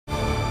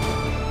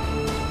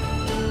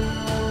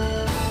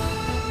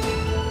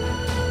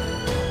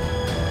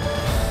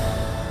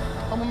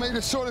made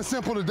it short and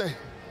simple today.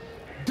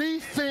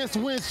 Defense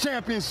wins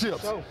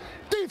championships.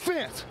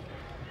 Defense.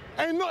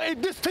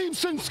 This team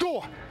shouldn't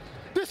score.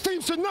 This team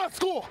should not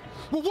score.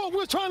 But what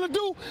we're trying to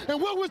do and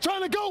where we're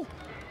trying to go,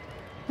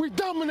 we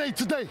dominate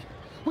today.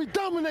 We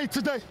dominate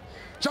today.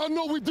 Y'all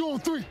know we do on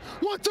 3.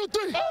 1, 2,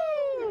 3.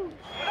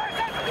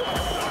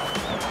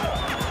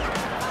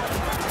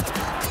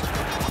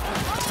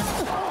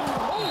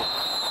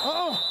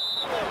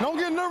 Don't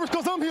get nervous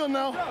because I'm here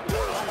now. Get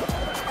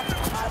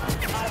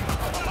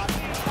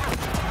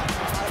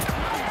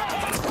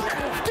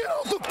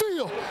off the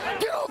field.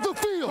 Get off the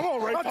field. Come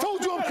on, Ray. I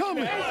told you I'm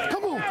coming.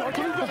 Come on.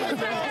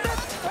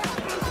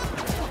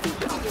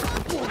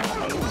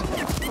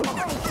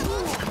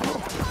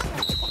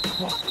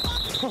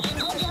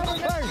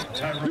 Hey,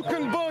 you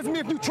couldn't buzz me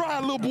if you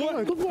tried, little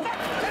boy.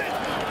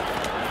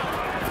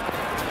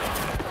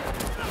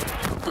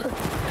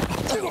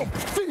 Get off the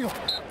field.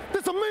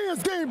 This a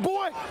man's game,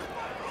 boy.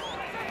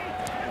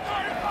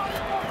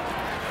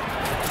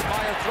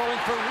 Meyer throwing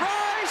for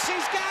Rice.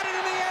 He's got it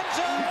in the end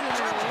zone.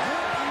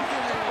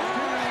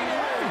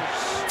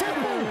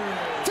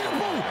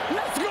 Tempo.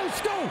 Let's go,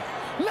 Sko.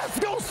 Let's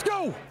go,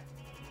 Sko.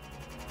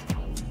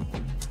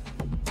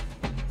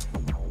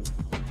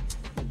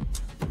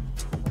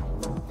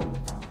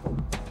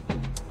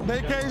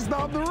 They can't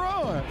stop the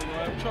run.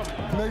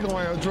 They're going to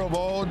have trouble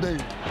all day.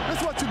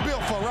 That's what you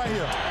built for right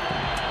here.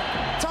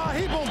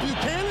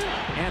 Buchanan.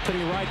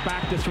 Anthony Wright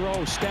back to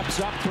throw, steps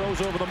up,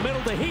 throws over the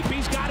middle to Heap.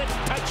 He's got it.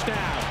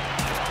 Touchdown.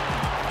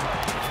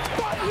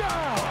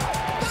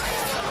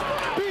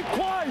 Be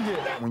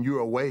quiet. When you're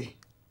away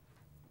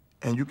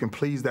and you can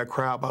please that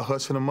crowd by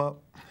hushing them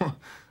up,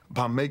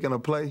 by making a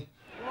play.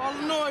 Where all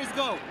the noise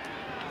go?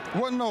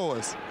 What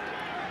noise?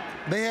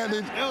 They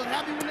was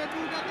happy when that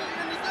dude got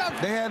that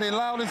interception. They had their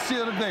loudest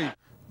cheer today.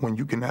 When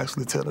you can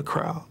actually tell the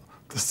crowd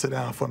to sit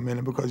down for a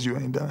minute because you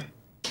ain't done.